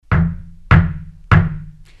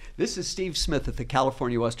This is Steve Smith at the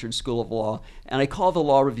California Western School of Law, and I call the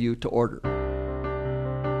Law Review to order.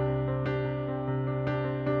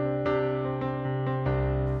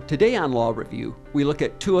 Today on Law Review, we look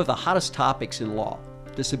at two of the hottest topics in law,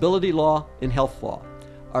 disability law and health law.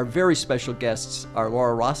 Our very special guests are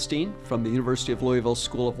Laura Rothstein from the University of Louisville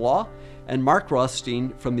School of Law and Mark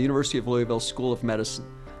Rothstein from the University of Louisville School of Medicine.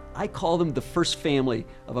 I call them the first family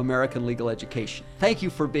of American legal education. Thank you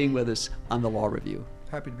for being with us on the Law Review.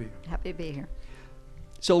 Happy to be here. Happy to be here.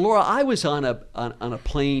 So Laura, I was on a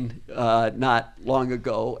plane not long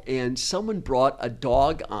ago, and someone brought a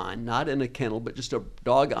dog on, not in a kennel, but just a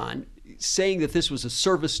dog on, saying that this was a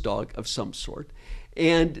service dog of some sort.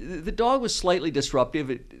 And the dog was slightly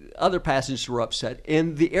disruptive. Other passengers were upset,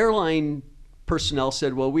 and the airline personnel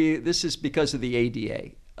said, "Well, this is because of the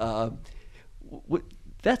ADA."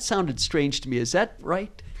 That sounded strange to me. Is that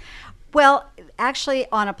right? Well, actually,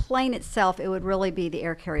 on a plane itself, it would really be the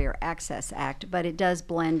Air Carrier Access Act, but it does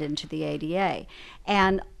blend into the ADA.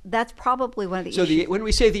 And that's probably one of the issues. So when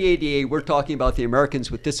we say the ADA, we're talking about the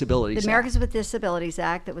Americans with Disabilities Act. The Americans with Disabilities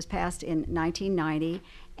Act that was passed in 1990,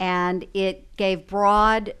 and it gave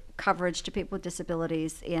broad coverage to people with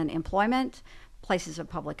disabilities in employment, places of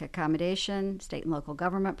public accommodation, state and local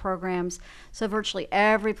government programs. So virtually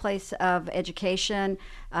every place of education,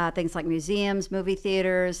 things like museums, movie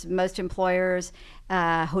theaters, most employers,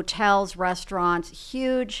 hotels, restaurants,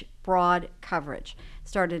 huge, broad coverage.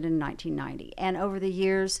 Started in 1990. And over the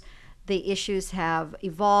years, the issues have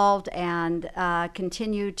evolved and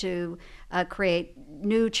continue to create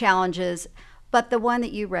new challenges. But the one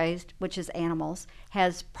that you raised, which is animals,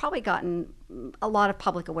 has probably gotten a lot of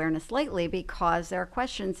public awareness lately because there are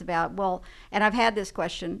questions about, well, and I've had this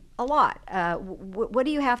question a lot. What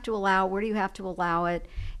do you have to allow? Where do you have to allow it?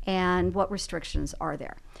 And what restrictions are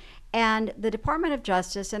there? And the Department of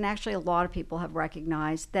Justice, and actually a lot of people have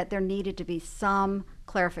recognized that there needed to be some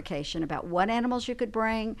clarification about what animals you could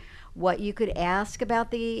bring, what you could ask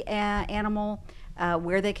about the animal,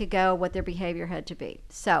 where they could go, what their behavior had to be.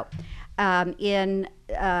 So in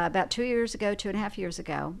about 2.5 years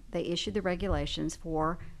ago, they issued the regulations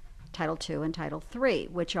for Title II and Title III,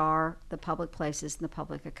 which are the public places and the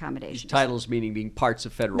public accommodations. These titles meaning being parts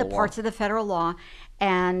of federal law. The parts of the federal law.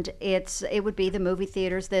 And it would be the movie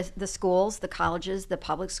theaters, the schools, the colleges, the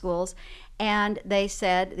public schools. And they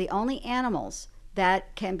said the only animals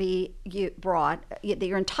that can be brought, that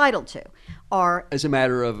you're entitled to, are as a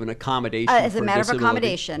matter of an accommodation. As a matter of disability.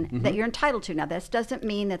 accommodation that you're entitled to. Now, this doesn't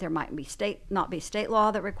mean that there might be not be state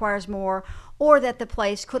law that requires more, or that the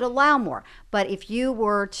place could allow more. But if you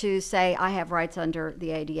were to say, I have rights under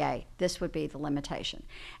the ADA, this would be the limitation.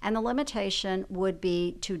 And the limitation would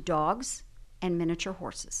be to dogs and miniature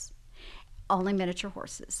horses. Only miniature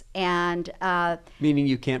horses. And meaning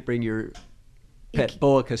you can't bring your pet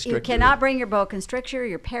boa constrictor. You cannot bring your boa constrictor,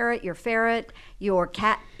 your parrot, your ferret, your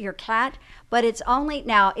cat, but it's only,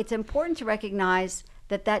 now it's important to recognize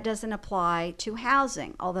that that doesn't apply to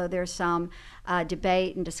housing, although there's some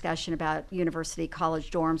debate and discussion about university,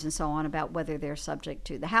 college dorms and so on about whether they're subject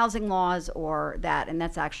to the housing laws or that, and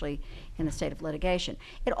that's actually in the state of litigation.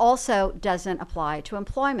 It also doesn't apply to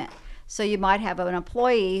employment. So you might have an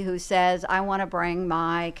employee who says, I want to bring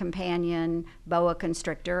my companion boa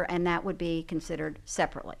constrictor, and that would be considered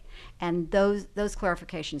separately. And those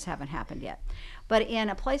clarifications haven't happened yet. But in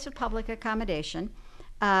a place of public accommodation,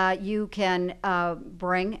 you can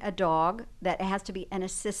bring a dog that has to be an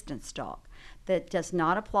assistance dog that does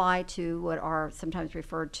not apply to what are sometimes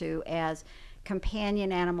referred to as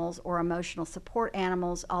companion animals or emotional support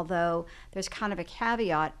animals, although there's kind of a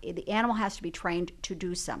caveat. The animal has to be trained to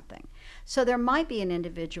do something. So there might be an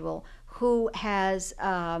individual who has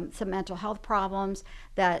some mental health problems,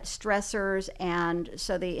 that stressors, and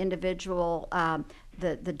so the individual,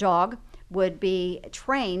 the dog, would be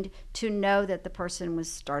trained to know that the person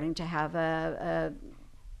was starting to have a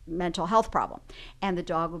mental health problem. And the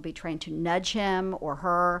dog would be trained to nudge him or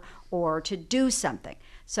her or to do something.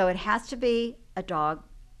 So it has to be a dog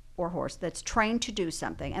or horse that's trained to do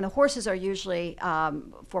something. And the horses are usually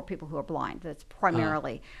for people who are blind. That's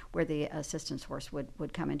primarily where the assistance horse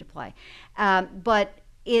would come into play. But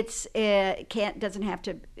doesn't have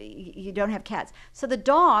to, you don't have cats. So the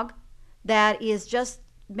dog that is just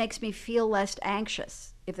makes me feel less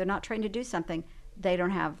anxious. If they're not trained to do something, they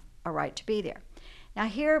don't have a right to be there. Now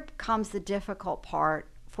here comes the difficult part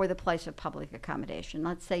for the place of public accommodation.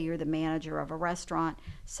 Let's say you're the manager of a restaurant.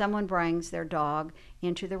 Someone brings their dog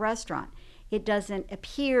into the restaurant. It doesn't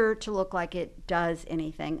appear to look like it does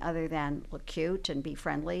anything other than look cute and be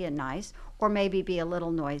friendly and nice, or maybe be a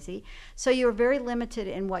little noisy. So you're very limited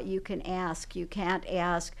in what you can ask. You can't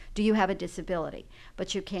ask, do you have a disability?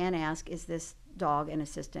 But you can ask, is this dog an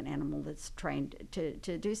assistant animal that's trained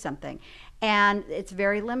to do something? And it's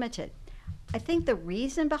very limited. I think the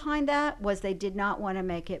reason behind that was they did not want to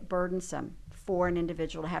make it burdensome for an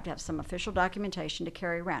individual to have some official documentation to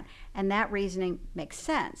carry around. And that reasoning makes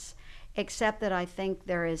sense, except that I think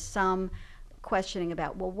there is some questioning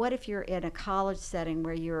about, well, what if you're in a college setting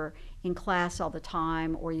where you're in class all the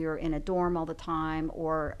time, or you're in a dorm all the time,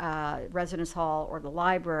 or residence hall, or the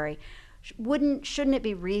library? Shouldn't it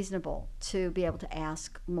be reasonable to be able to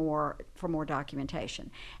ask for more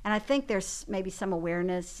documentation? And I think there's maybe some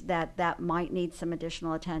awareness that that might need some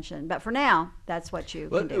additional attention. But for now, that's what you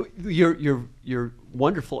can do. Your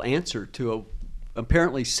wonderful answer to a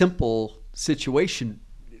apparently simple situation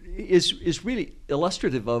is really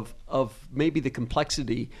illustrative of maybe the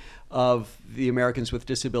complexity of the Americans with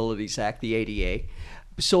Disabilities Act, the ADA.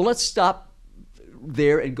 So let's stop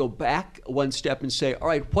there and go back one step and say, all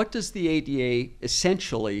right, what does the ADA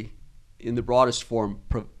essentially, in the broadest form,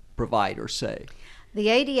 provide or say? The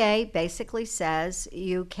ADA basically says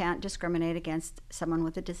you can't discriminate against someone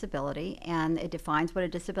with a disability, and it defines what a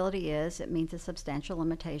disability is. It means a substantial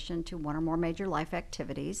limitation to one or more major life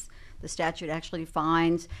activities. The statute actually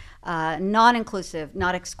defines non-inclusive,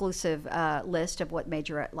 not exclusive list of what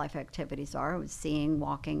major life activities are: seeing,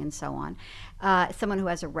 walking, and so on. Someone who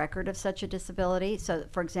has a record of such a disability, so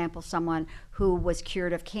for example, someone who was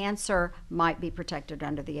cured of cancer might be protected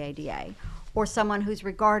under the ADA, or someone who's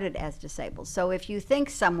regarded as disabled. So if you think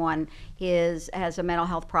someone has a mental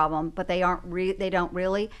health problem, but they don't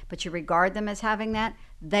really, but you regard them as having that,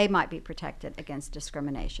 they might be protected against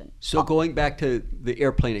discrimination. So going back to the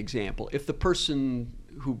airplane example, if the person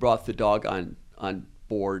who brought the dog on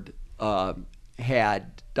board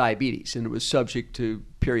had diabetes and it was subject to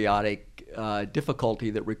periodic difficulty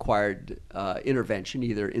that required intervention,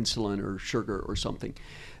 either insulin or sugar or something,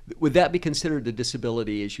 would that be considered a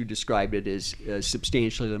disability as you described it, as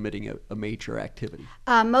substantially limiting a major activity?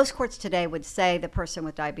 Most courts today would say the person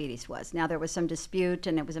with diabetes was. Now, there was some dispute,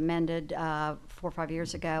 and it was amended 4 or 5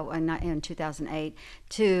 years ago in 2008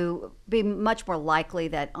 to be much more likely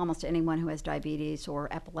that almost anyone who has diabetes or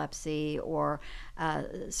epilepsy or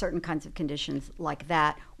certain kinds of conditions like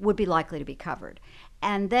that would be likely to be covered.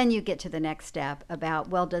 And then you get to the next step about,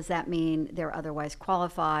 well, does that mean they're otherwise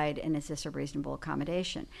qualified, and is this a reasonable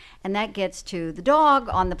accommodation? And that gets to the dog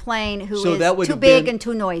on the plane who is too big and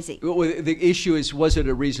too noisy. The issue is, was it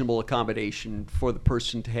a reasonable accommodation for the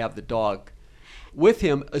person to have the dog with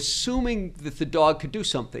him, assuming that the dog could do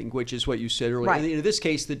something, which is what you said earlier. Right. In this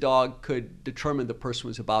case, the dog could determine the person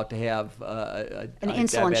was about to have an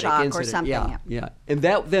insulin shock incident. or something. Yeah. And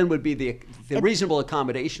that then would be the reasonable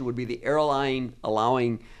accommodation would be the airline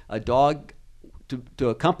allowing a dog to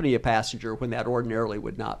accompany a passenger when that ordinarily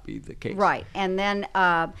would not be the case. Right. And then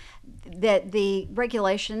the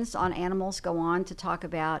regulations on animals go on to talk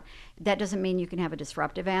about, that doesn't mean you can have a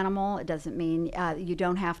disruptive animal. It doesn't mean you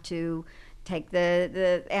don't have to take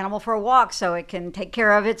the animal for a walk so it can take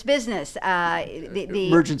care of its business. The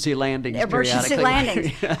emergency landings. Emergency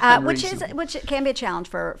landings, which can be a challenge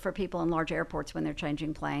for people in large airports when they're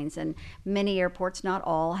changing planes. And many airports, not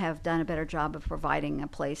all, have done a better job of providing a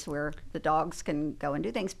place where the dogs can go and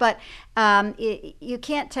do things. But you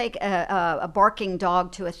can't take a barking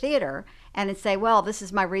dog to a theater and say, well, this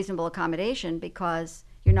is my reasonable accommodation, because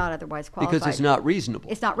you're not otherwise qualified. Because it's not reasonable.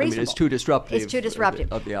 It's not reasonable. I mean, it's too disruptive. It's too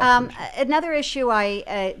disruptive. Of the operation. Another issue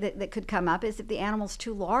that could come up is if the animal's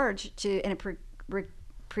too large and it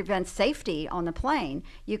prevents safety on the plane.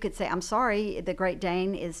 You could say, I'm sorry, the Great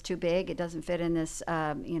Dane is too big. It doesn't fit in this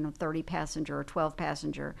 30-passenger or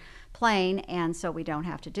 12-passenger plane, and so we don't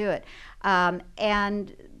have to do it.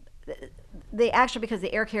 And because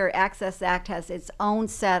the Air Carrier Access Act has its own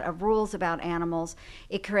set of rules about animals,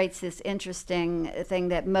 it creates this interesting thing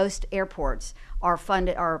that most airports are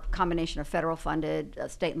a combination of federal funded,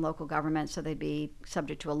 state and local government, so they'd be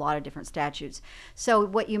subject to a lot of different statutes. So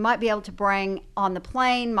what you might be able to bring on the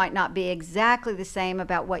plane might not be exactly the same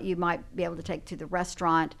about what you might be able to take to the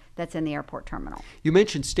restaurant that's in the airport terminal. You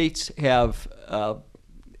mentioned states have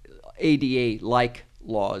ADA-like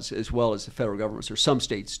laws as well as the federal governments, or some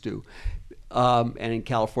states do. And in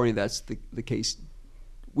California, that's the case.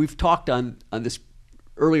 We've talked on this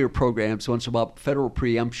earlier programs once about federal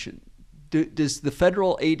preemption. Does the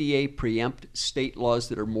federal ADA preempt state laws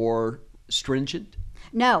that are more stringent?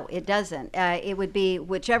 No, it doesn't. It would be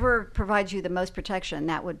whichever provides you the most protection,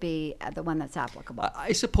 that would be the one that's applicable.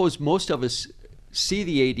 I suppose most of us see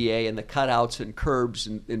the ADA and the cutouts and curbs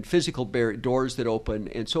and physical doors that open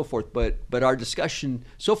and so forth, but our discussion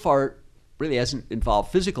so far really hasn't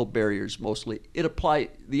involved physical barriers mostly.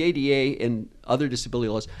 The ADA and other disability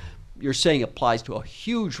laws, you're saying applies to a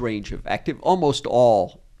huge range of almost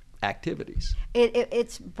all activities.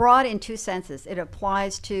 It's broad in two senses. It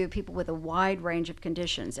applies to people with a wide range of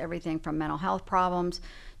conditions, everything from mental health problems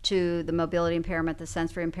to the mobility impairment, the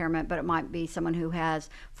sensory impairment, but it might be someone who has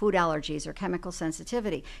food allergies or chemical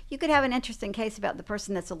sensitivity. You could have an interesting case about the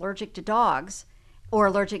person that's allergic to dogs or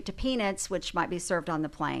allergic to peanuts, which might be served on the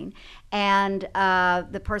plane, and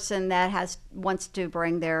the person that wants to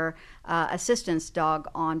bring their assistance dog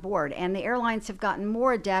on board. And the airlines have gotten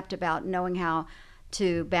more adept about knowing how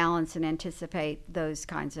to balance and anticipate those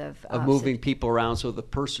kinds of moving people around, so the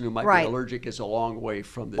person who might Right. be allergic is a long way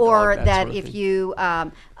from the or dog. that sort of if thing. you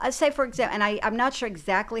say, for example, and I'm not sure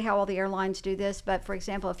exactly how all the airlines do this, but for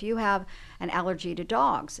example, if you have an allergy to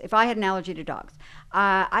dogs, if I had an allergy to dogs,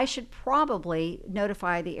 I should probably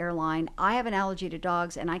notify the airline, I have an allergy to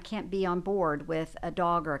dogs and I can't be on board with a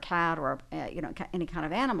dog or a cat or any kind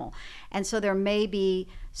of animal. And so there may be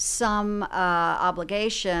some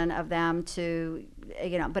obligation of them to,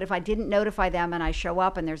 but if I didn't notify them and I show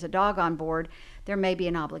up and there's a dog on board, there may be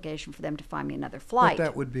an obligation for them to find me another flight. But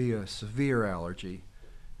that would be a severe allergy.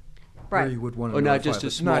 Right. Where you would want to Or not notify, just a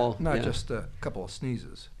but small- not yeah. just a couple of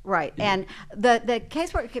sneezes. Right. And the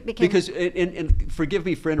case where it became... Because, and forgive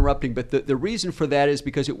me for interrupting, but the reason for that is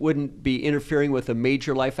because it wouldn't be interfering with a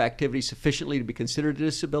major life activity sufficiently to be considered a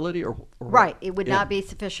disability, or Right, it would Yeah. not be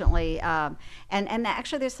sufficiently, and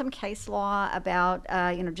actually, there's some case law about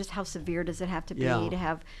just how severe does it have to be Yeah. to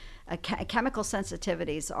have chemical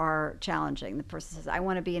sensitivities are challenging. The person says, "I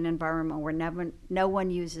want to be in an environment where no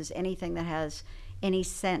one uses anything that has any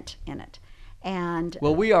scent in it," and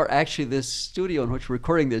Well, we are actually, this studio in which we're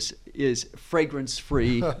recording this is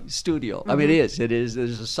fragrance-free studio. I mean, it is.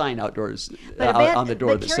 There's a sign outdoors on the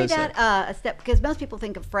door but that carry says that. a step, because most people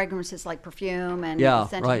think of fragrances like perfume and Yeah,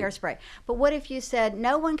 scented right. hairspray. But what if you said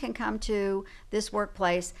no one can come to this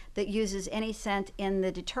workplace that uses any scent in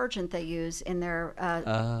the detergent they use in their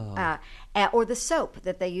or the soap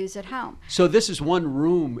that they use at home? So this is one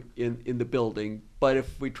room in the building, but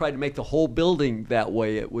if we tried to make the whole building that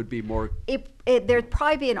way, it would be more. There'd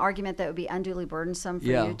probably be an argument that would be unduly burdensome for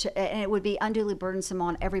Yeah. you, and it would be unduly burdensome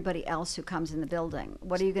on everybody else who comes in the building.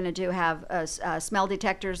 What are you going to do? Have smell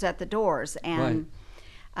detectors at the doors? And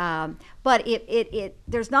but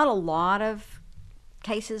there's not a lot of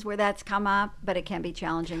cases where that's come up, but it can be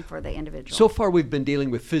challenging for the individual. So far, we've been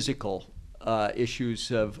dealing with physical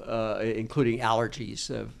issues of including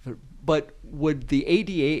allergies. But would the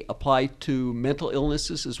ADA apply to mental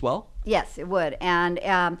illnesses as well? Yes, it would, and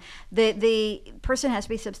the person has to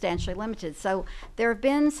be substantially limited. So there have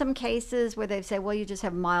been some cases where they've said, well, you just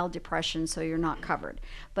have mild depression, so you're not covered.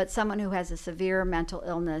 But someone who has a severe mental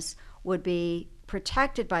illness would be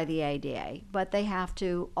protected by the ADA, but they have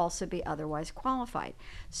to also be otherwise qualified.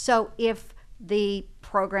 So if the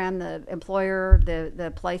program, the employer,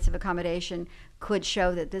 the place of accommodation could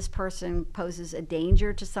show that this person poses a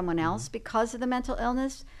danger to someone else because of the mental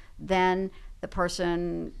illness, then the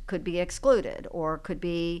person could be excluded, or could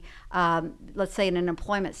be, let's say, in an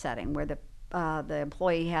employment setting where the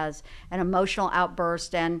employee has an emotional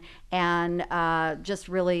outburst and just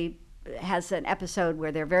really has an episode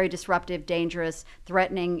where they're very disruptive, dangerous,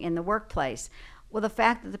 threatening in the workplace. Well, the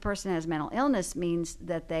fact that the person has mental illness means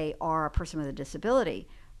that they are a person with a disability,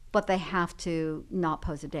 but they have to not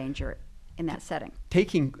pose a danger in that setting.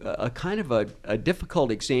 Taking a kind of a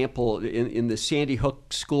difficult example, in the Sandy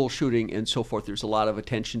Hook school shooting and so forth, there's a lot of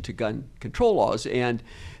attention to gun control laws, and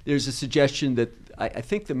there's a suggestion that I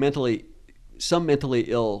think some mentally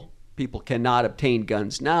ill people cannot obtain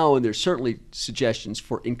guns now, and there's certainly suggestions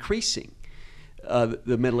for increasing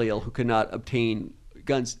the mentally ill who cannot obtain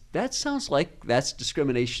guns. That sounds like that's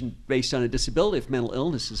discrimination based on a disability, if mental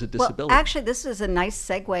illness is a disability. Well, actually, this is a nice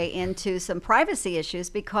segue into some privacy issues,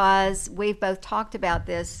 because we've both talked about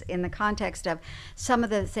this in the context of some of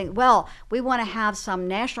the things. Well, we want to have some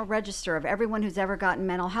national register of everyone who's ever gotten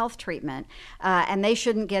mental health treatment, and they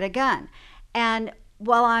shouldn't get a gun. And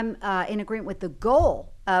while I'm in agreement with the goal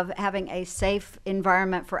of having a safe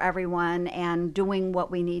environment for everyone and doing what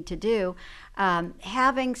we need to do,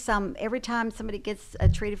 having every time somebody gets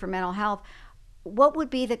treated for mental health, what would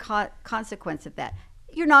be the consequence of that?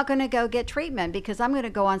 You're not going to go get treatment because I'm going to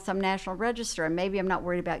go on some national register, and maybe I'm not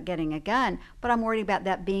worried about getting a gun, but I'm worried about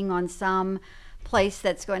that being on some place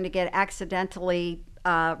that's going to get accidentally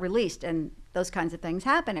released, and those kinds of things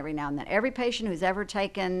happen every now and then. Every patient who's ever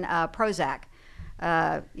taken Prozac,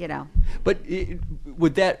 But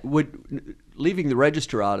would leaving the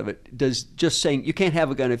register out of it, does just saying you can't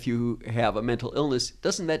have a gun if you have a mental illness,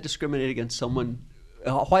 doesn't that discriminate against someone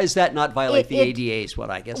Why does that not violate the It- ADA is what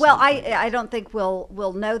I guess. Well, I'm- I don't think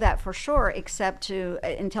we'll know that for sure, except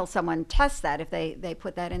until someone tests that, if they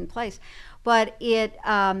put that in place. But it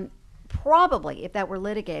probably, if that were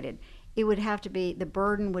litigated, it would have to be, the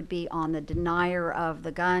burden would be on the denier of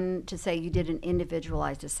the gun to say you did an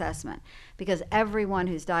individualized assessment, because everyone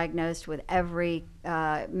who's diagnosed with every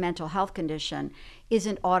mental health condition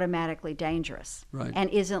isn't automatically dangerous, Right. and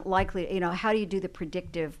isn't likely. How do you do the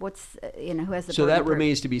predictive? Who has the So burden that of proof?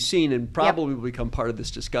 remains to be seen, and probably will become part of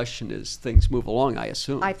this discussion as things move along, I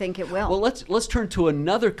assume. I think it will. Well, let's turn to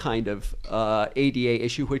another kind of ADA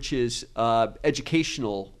issue, which is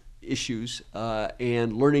educational issues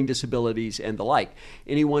and learning disabilities and the like.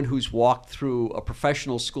 Anyone who's walked through a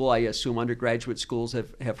professional school, I assume undergraduate schools,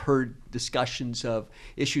 have heard discussions of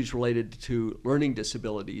issues related to learning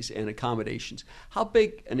disabilities and accommodations. How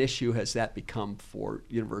big an issue has that become for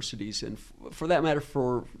universities and, for that matter,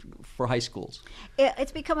 for high schools?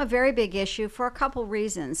 It's become a very big issue for a couple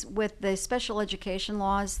reasons. With the special education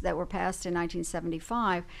laws that were passed in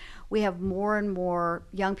 1975, we have more and more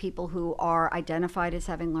young people who are identified as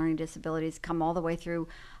having learning disabilities come all the way through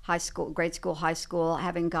high school, grade school, high school,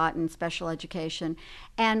 having gotten special education.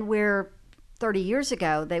 And where 30 years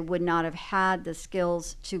ago they would not have had the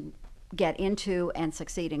skills to get into and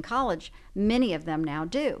succeed in college, many of them now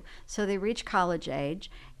do. So they reach college age,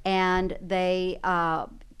 and they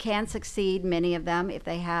can succeed, many of them, if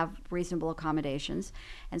they have reasonable accommodations.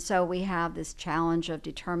 And so we have this challenge of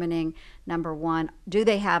determining, number one, do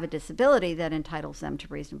they have a disability that entitles them to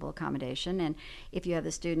reasonable accommodation? And if you have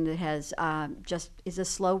a student that has just is a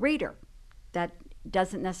slow reader, that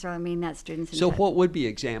doesn't necessarily mean that student's So what would be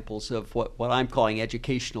examples of what I'm calling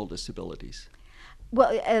educational disabilities?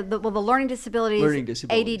 Well, the learning disabilities, Learning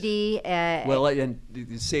disabilities. ADD, Well, and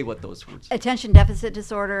say what those words. attention deficit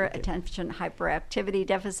disorder, attention hyperactivity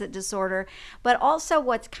deficit disorder, but also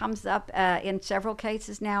what comes up in several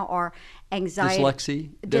cases now are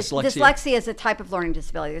anxiety. Dyslexia is a type of learning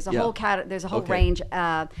disability. There's a Yeah. whole there's a whole Okay. range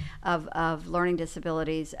of learning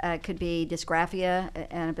disabilities. It could be dysgraphia,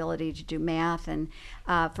 an ability to do math, and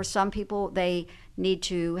for some people they need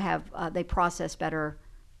to have they process better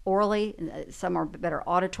orally. Some are better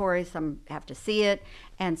auditory, some have to see it,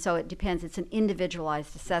 and so it depends. It's an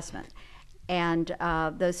individualized assessment, and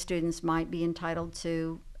those students might be entitled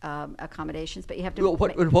to accommodations, but you have to Well,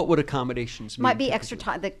 what would accommodations mean? might be extra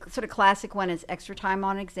time. The sort of classic one is extra time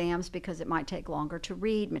on exams, because it might take longer to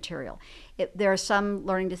read material. There are some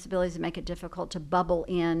learning disabilities that make it difficult to bubble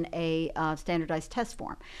in a standardized test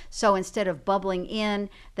form. So instead of bubbling in,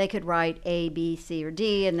 they could write A, B, C, or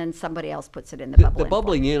D, and then somebody else puts it in the The bubbling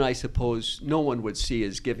bubbling in, I suppose, no one would see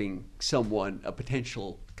as giving someone a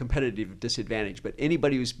potential competitive disadvantage, but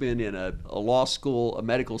anybody who's been in a law school, a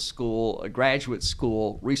medical school, a graduate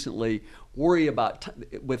school recently worry about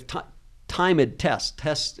timed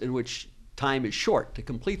tests in which time is short to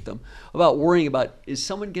complete them, about worrying about, is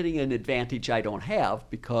someone getting an advantage I don't have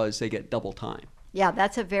because they get double time? Yeah,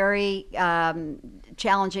 that's a very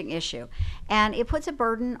challenging issue. And it puts a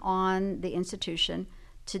burden on the institution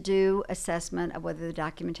to do assessment of whether the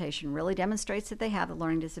documentation really demonstrates that they have a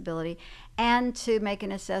learning disability, and to make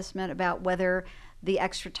an assessment about whether the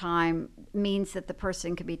extra time means that the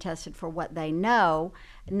person can be tested for what they know,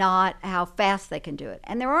 not how fast they can do it.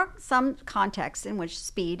 And there are some contexts in which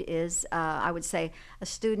speed is, I would say, a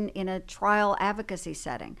student in a trial advocacy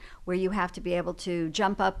setting, where you have to be able to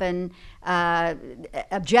jump up and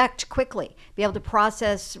object quickly, be able to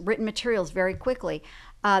process written materials very quickly.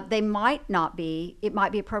 They might not be, it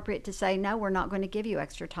might be appropriate to say, no, we're not going to give you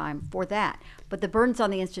extra time for that. But the burden's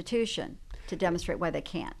on the institution to demonstrate why they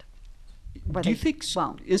can't. Do you think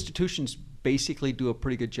institutions basically do a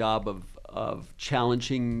pretty good job of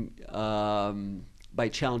challenging, by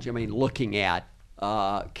challenging, I mean looking at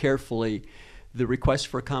carefully the request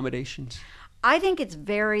for accommodations? I think it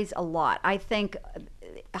varies a lot. I think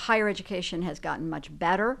higher education has gotten much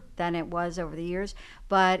better than it was over the years,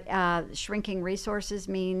 but shrinking resources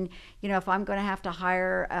mean, if I'm going to have to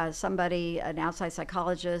hire somebody, an outside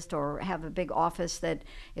psychologist, or have a big office that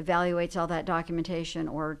evaluates all that documentation,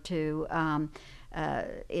 or to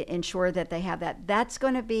ensure that they have that, that's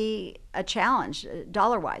going to be a challenge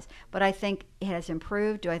dollar-wise. But I think it has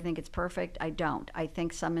improved. Do I think it's perfect? I don't. I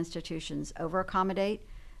think some institutions over-accommodate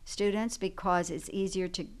students because it's easier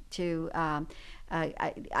to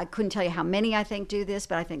I couldn't tell you how many I think do this,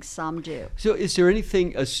 but I think some do. So is there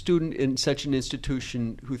anything a student in such an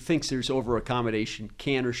institution who thinks there's over-accommodation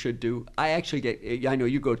can or should do? I know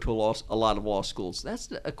you go to a lot of law schools. That's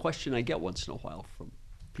a question I get once in a while from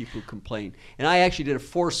people who complain. And I actually did a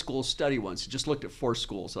 4-school study once, just looked at 4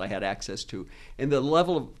 schools that I had access to. And the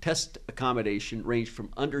level of test accommodation ranged from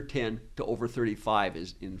under 10 to over 35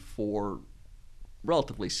 is in 4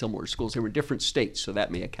 relatively similar schools. They were in different states, so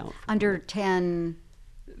that may account for Under 10.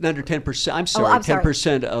 under 10%. I'm sorry, I'm sorry.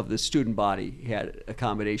 10% of the student body had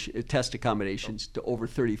test accommodations to over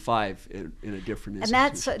 35 in a different And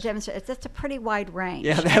that's institutions. demonstrates that's a pretty wide range.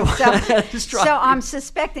 Yeah, that is right. So I'm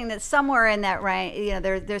suspecting that somewhere in that range,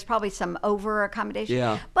 there's probably some over accommodation.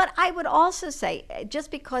 Yeah. But I would also say, just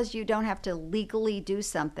because you don't have to legally do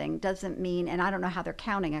something doesn't mean, and I don't know how they're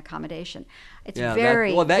counting accommodation. It's Yeah,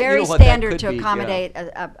 very you very know what that standard could to be, yeah. accommodate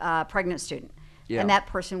a pregnant student. Yeah. And that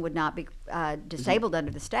person would not be disabled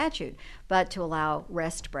under the statute, but to allow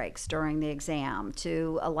rest breaks during the exam,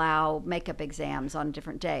 to allow makeup exams on a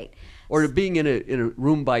different date. Or being in a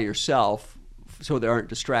room by yourself so there aren't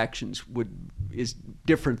distractions is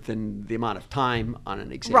different than the amount of time on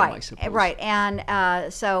an exam, I suppose. Right. And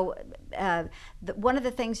one of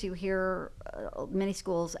the things you hear many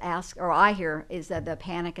schools ask, or I hear, is that the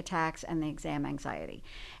panic attacks and the exam anxiety.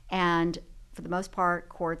 And for the most part,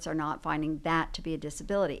 courts are not finding that to be a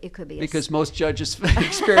disability. It could be because most judges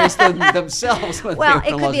experience them themselves. When well,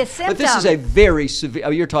 they're it could be a But this is symptom. a very severe. I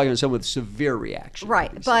mean, you're talking about someone with severe reaction.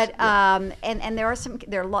 Right, This but is- yeah. and there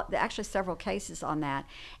are actually several cases on that,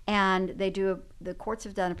 and the courts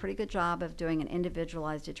have done a pretty good job of doing an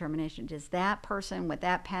individualized determination. Does that person with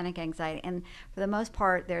that panic anxiety, and for the most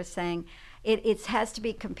part, they're saying it has to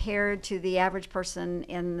be compared to the average person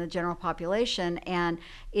in the general population, and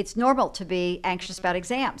it's normal to be anxious about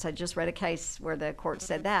exams. I just read a case where the court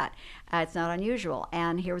said that it's not unusual,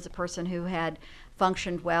 and here was a person who had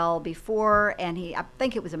functioned well before, and I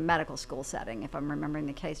think it was a medical school setting, if I'm remembering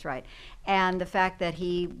the case right. And the fact that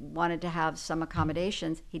he wanted to have some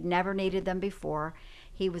accommodations, he'd never needed them before.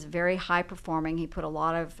 He was very high performing. He put a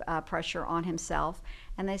lot of pressure on himself,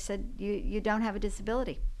 and they said, you don't have a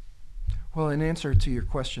disability. Well, in answer to your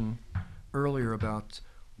question earlier about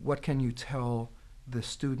what can you tell the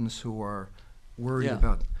students who are worried Yeah.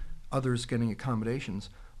 about others getting accommodations,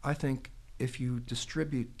 I think if you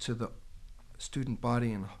distribute to the student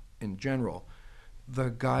body in general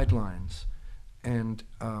the guidelines and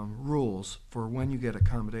rules for when you get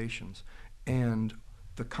accommodations and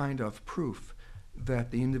the kind of proof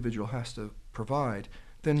that the individual has to provide,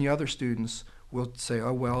 then the other students will say,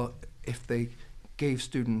 oh, well, if they gave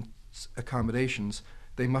students accommodations,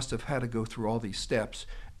 they must have had to go through all these steps,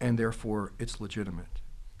 and therefore it's legitimate.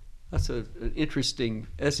 That's an interesting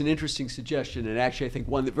suggestion, and actually I think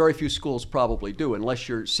one that very few schools probably do, unless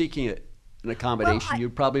you're seeking an accommodation. You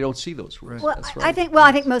probably don't see those rules. Well, That's I right.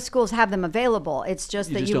 think most schools have them available. It's just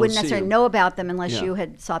You that just you don't wouldn't see necessarily them. know about them unless Yeah. you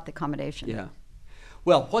had sought the accommodation. Yeah.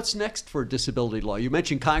 Well, what's next for disability law? You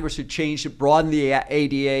mentioned Congress had changed it, broadened the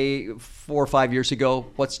ADA 4 or 5 years ago.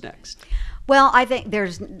 What's next? Well, I think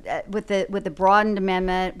there's with the broadened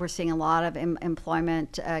amendment, we're seeing a lot of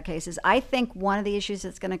employment cases. I think one of the issues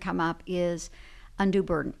that's going to come up is undue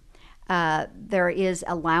burden. There is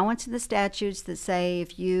allowance in the statutes that say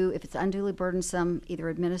if it's unduly burdensome, either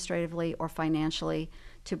administratively or financially,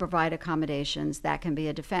 to provide accommodations, that can be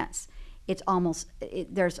a defense.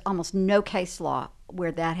 There's almost no case law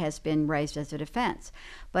where that has been raised as a defense.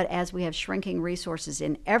 But as we have shrinking resources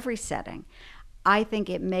in every setting, I think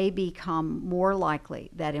it may become more likely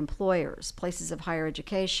that employers, places of higher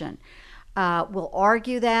education, will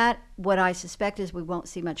argue that. What I suspect is we won't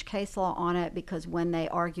see much case law on it because when they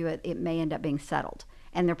argue it, it may end up being settled.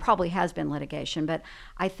 And there probably has been litigation, but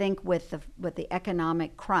I think with the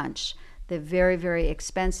economic crunch, the very, very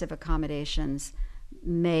expensive accommodations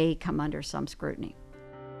may come under some scrutiny.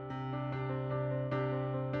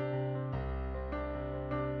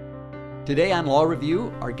 Today on Law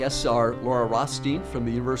Review, our guests are Laura Rothstein from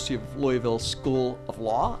the University of Louisville School of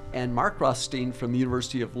Law and Mark Rothstein from the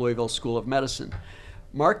University of Louisville School of Medicine.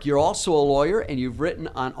 Mark, you're also a lawyer and you've written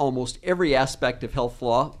on almost every aspect of health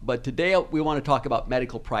law, but today we want to talk about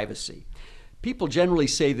medical privacy. People generally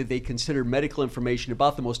say that they consider medical information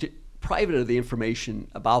about the most private of the information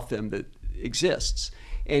about them that exists.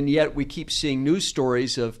 And yet we keep seeing news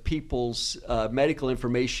stories of people's medical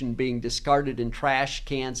information being discarded in trash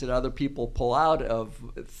cans that other people pull out, of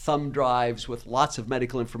thumb drives with lots of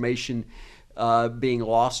medical information being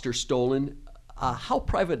lost or stolen. How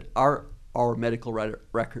private are our medical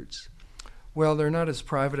records? Well, they're not as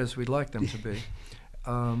private as we'd like them to be.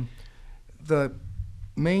 The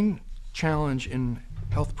main challenge in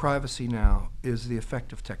health privacy now is the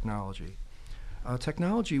effect of technology.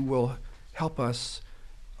 Technology will help us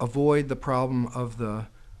avoid the problem of the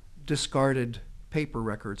discarded paper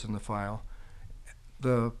records in the file.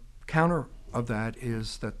 The counter of that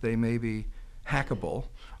is that they may be hackable,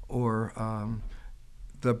 or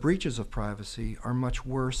the breaches of privacy are much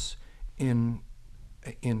worse in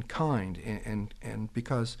kind, and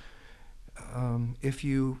because if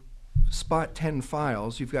you spot 10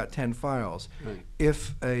 files, you've got 10 files. Right.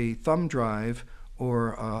 If a thumb drive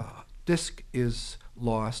or a disk is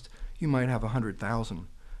lost, you might have 100,000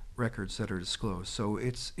 records that are disclosed. So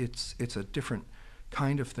it's a different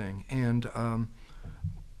kind of thing, and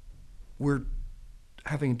we're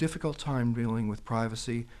having a difficult time dealing with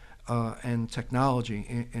privacy and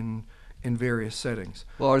technology in various settings.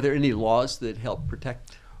 Well, are there any laws that help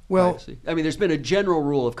protect Well, privacy? I mean, there's been a general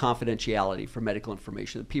rule of confidentiality for medical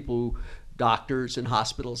information. Doctors and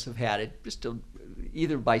hospitals have had it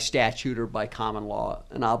either by statute or by common law,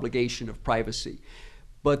 an obligation of privacy.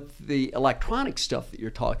 But the electronic stuff that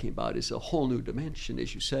you're talking about is a whole new dimension,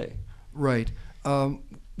 as you say. Right.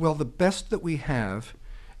 Well, the best that we have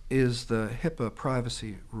is the HIPAA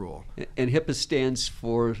privacy rule. And HIPAA stands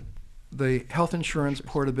for? The Health Insurance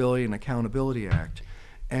Portability and Accountability Act.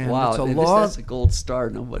 And wow, it's a law, that's a gold star.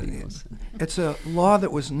 Nobody knows. It's a law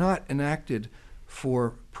that was not enacted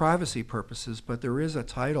for privacy purposes, but there is a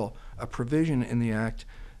provision in the Act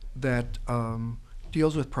that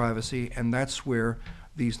deals with privacy, and that's where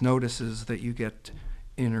these notices that you get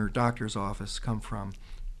in your doctor's office come from.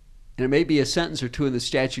 And it may be a sentence or two in the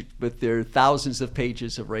statute, but there are thousands of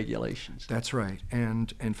pages of regulations. That's right.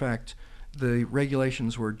 And in fact, the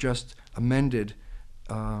regulations were just amended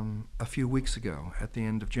a few weeks ago at the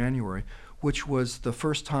end of January, which was the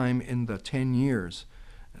first time in the 10 years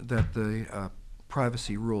that the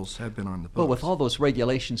privacy rules have been on the books. Well, with all those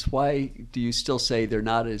regulations, why do you still say they're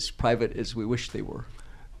not as private as we wish they were?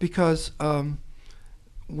 Because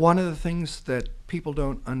one of the things that people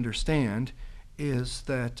don't understand is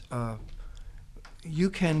that you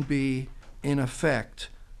can be, in effect,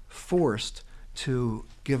 forced to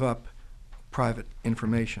give up private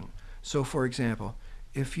information. So, for example,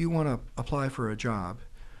 if you want to apply for a job,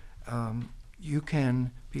 you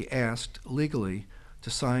can be asked legally to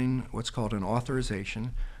sign what's called an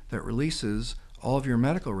authorization that releases all of your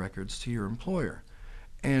medical records to your employer.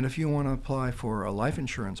 And if you want to apply for a life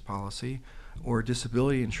insurance policy or a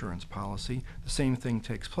disability insurance policy, the same thing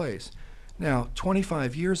takes place. Now,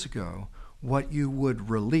 25 years ago, what you would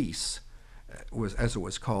release, was, as it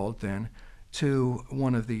was called then, to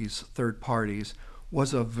one of these third parties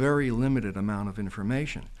was a very limited amount of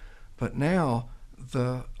information. But now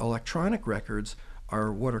the electronic records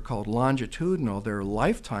are what are called longitudinal. They're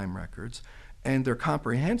lifetime records, and they're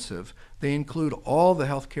comprehensive. They include all the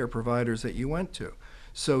healthcare providers that you went to.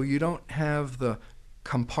 So you don't have the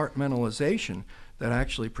compartmentalization that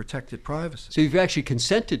actually protected privacy. So you've actually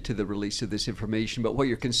consented to the release of this information, but what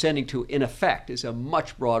you're consenting to, in effect, is a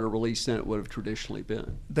much broader release than it would have traditionally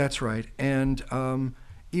been. That's right. And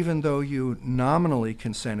even though you nominally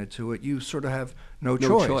consented to it, you sort of have no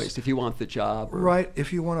choice. If you want the job. Right.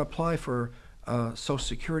 If you want to apply for Social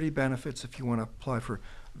Security benefits, if you want to apply for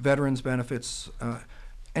veterans benefits,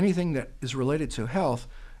 anything that is related to health,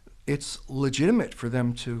 it's legitimate for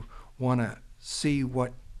them to want to see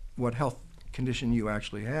what health condition you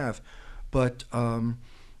actually have. But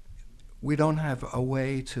we don't have a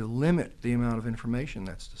way to limit the amount of information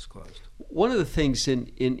that's disclosed. One of the things in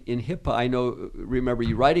HIPAA I remember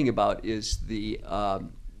you writing about is the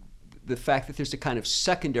fact that there's a kind of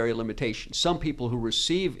secondary limitation. Some people who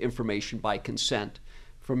receive information by consent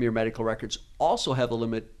from your medical records also have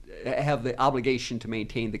the obligation to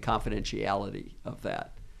maintain the confidentiality of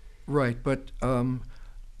that. Right, but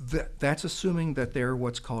that's assuming that they're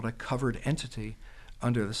what's called a covered entity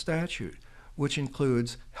under the statute, which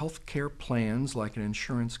includes health care plans like an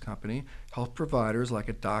insurance company, health providers like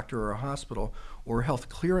a doctor or a hospital, or health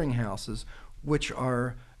clearinghouses, which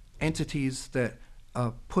are entities that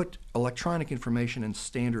put electronic information in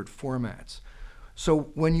standard formats.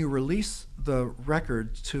 So when you release the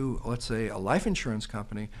record to, let's say, a life insurance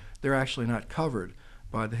company, they're actually not covered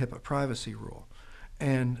by the HIPAA privacy rule.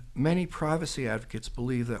 And many privacy advocates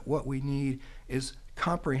believe that what we need is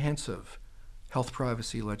comprehensive health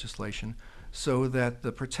privacy legislation so that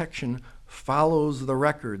the protection follows the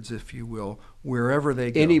records, if you will, wherever they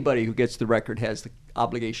go. Anybody who gets the record has the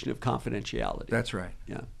obligation of confidentiality. That's right.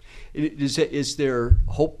 Yeah. Is there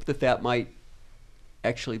hope that might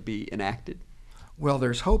actually be enacted? Well,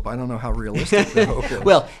 there's hope. I don't know how realistic the hope is.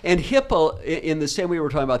 Well, and HIPAA, in the same way we were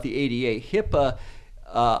talking about the ADA, HIPAA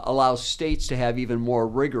allows states to have even more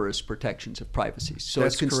rigorous protections of privacy. So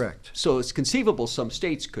that's correct. So it's conceivable some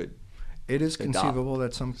states could. It is conceivable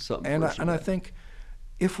that some and I think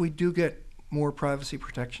if we do get more privacy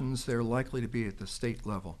protections, they're likely to be at the state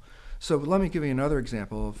level. So let me give you another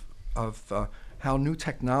example how new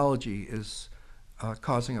technology is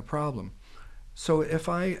causing a problem. So if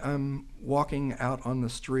I am walking out on the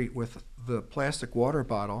street with the plastic water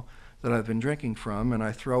bottle that I've been drinking from and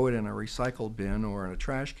I throw it in a recycle bin or in a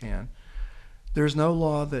trash can, there's no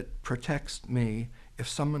law that protects me if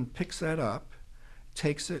someone picks that up,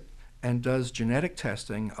 takes it, and does genetic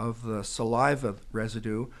testing of the saliva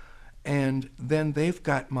residue, and then they've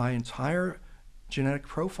got my entire genetic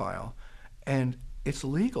profile, and it's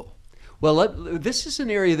legal. Well, this is an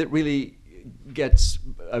area that really gets,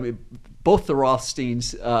 I mean, both the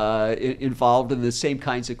Rothsteins involved in the same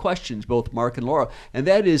kinds of questions, both Mark and Laura, and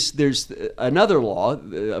that is there's another law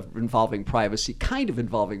involving privacy,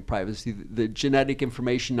 the Genetic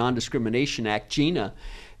Information Non-Discrimination Act, GINA.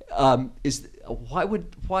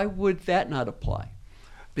 Why would that not apply?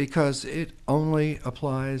 Because it only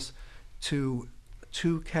applies to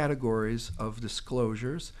two categories of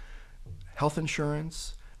disclosures: health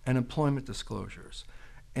insurance and employment disclosures.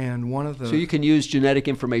 And one of the So you can use genetic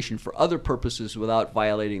information for other purposes without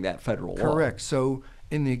violating that federal law. Correct. So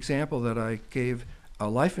in the example that I gave, a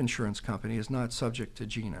life insurance company is not subject to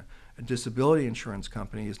GINA. A disability insurance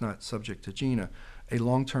company is not subject to GINA. A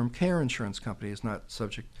long-term care insurance company is not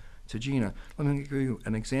subject to GINA. Let me give you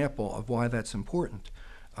an example of why that's important.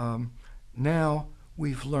 Now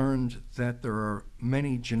we've learned that there are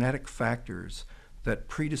many genetic factors that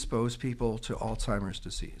predispose people to Alzheimer's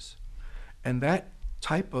disease. And that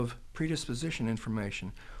type of predisposition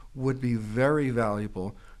information would be very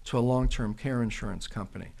valuable to a long-term care insurance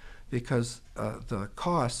company, because the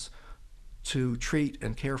costs to treat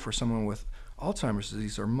and care for someone with Alzheimer's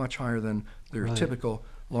disease are much higher than their typical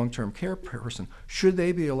long-term care person. Should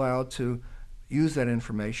they be allowed to use that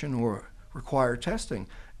information or require testing?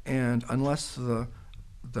 And unless the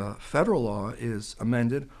federal law is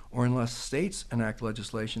amended or unless states enact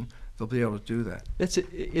legislation, they'll be able to do that.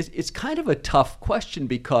 It's kind of a tough question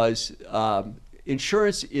because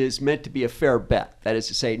insurance is meant to be a fair bet. That is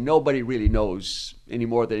to say, nobody really knows any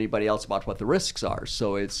more than anybody else about what the risks are,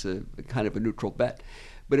 so it's a kind of a neutral bet.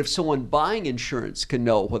 But if someone buying insurance can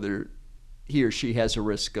know whether he or she has a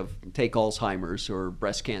risk of, take Alzheimer's or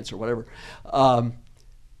breast cancer or whatever,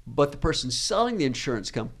 but the person selling the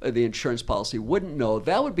insurance policy wouldn't know,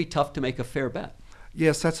 that would be tough to make a fair bet.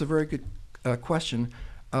 Yes, that's a very good question.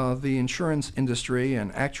 The insurance industry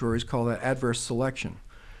and actuaries call that adverse selection.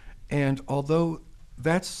 And although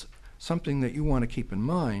that's something that you want to keep in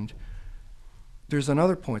mind, there's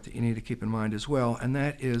another point that you need to keep in mind as well, and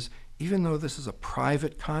that is, even though this is a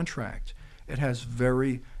private contract, it has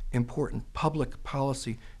very important public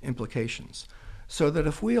policy implications. So that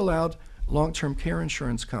if we allowed long-term care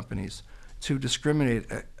insurance companies to discriminate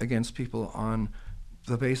against people on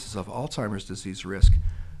the basis of Alzheimer's disease risk,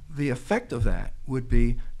 the effect of that would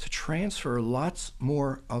be to transfer lots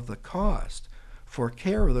more of the cost for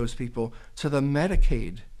care of those people to the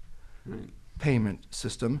Medicaid payment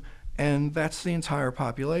system, and that's the entire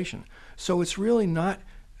population. So it's really not,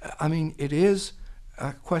 I mean, it is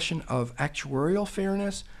a question of actuarial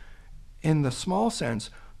fairness in the small sense,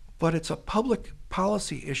 but it's a public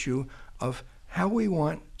policy issue of how we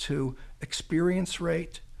want to experience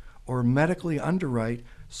rate or medically underwrite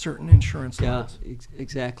certain insurance lines. Yeah,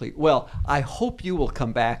 exactly. Well, I hope you will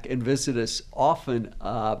come back and visit us often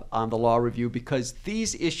on the Law Review, because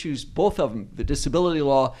these issues, both of them, the disability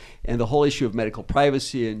law and the whole issue of medical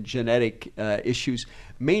privacy and genetic issues,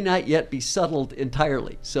 may not yet be settled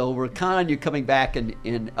entirely. So we're counting on you coming back and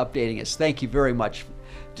updating us. Thank you very much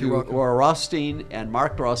to Laura Rothstein and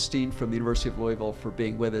Mark Rothstein from the University of Louisville for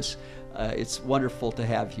being with us. It's wonderful to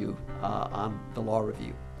have you on the Law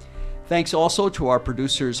Review. Thanks also to our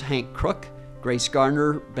producers Hank Crook, Grace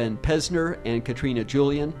Garner, Ben Pesner, and Katrina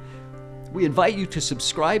Julian. We invite you to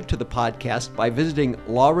subscribe to the podcast by visiting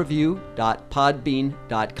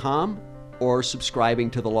lawreview.podbean.com or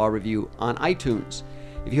subscribing to the Law Review on iTunes.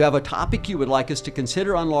 If you have a topic you would like us to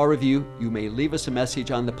consider on Law Review, you may leave us a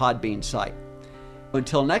message on the Podbean site.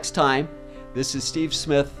 Until next time, this is Steve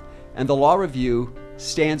Smith, and the Law Review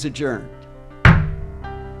stands adjourned.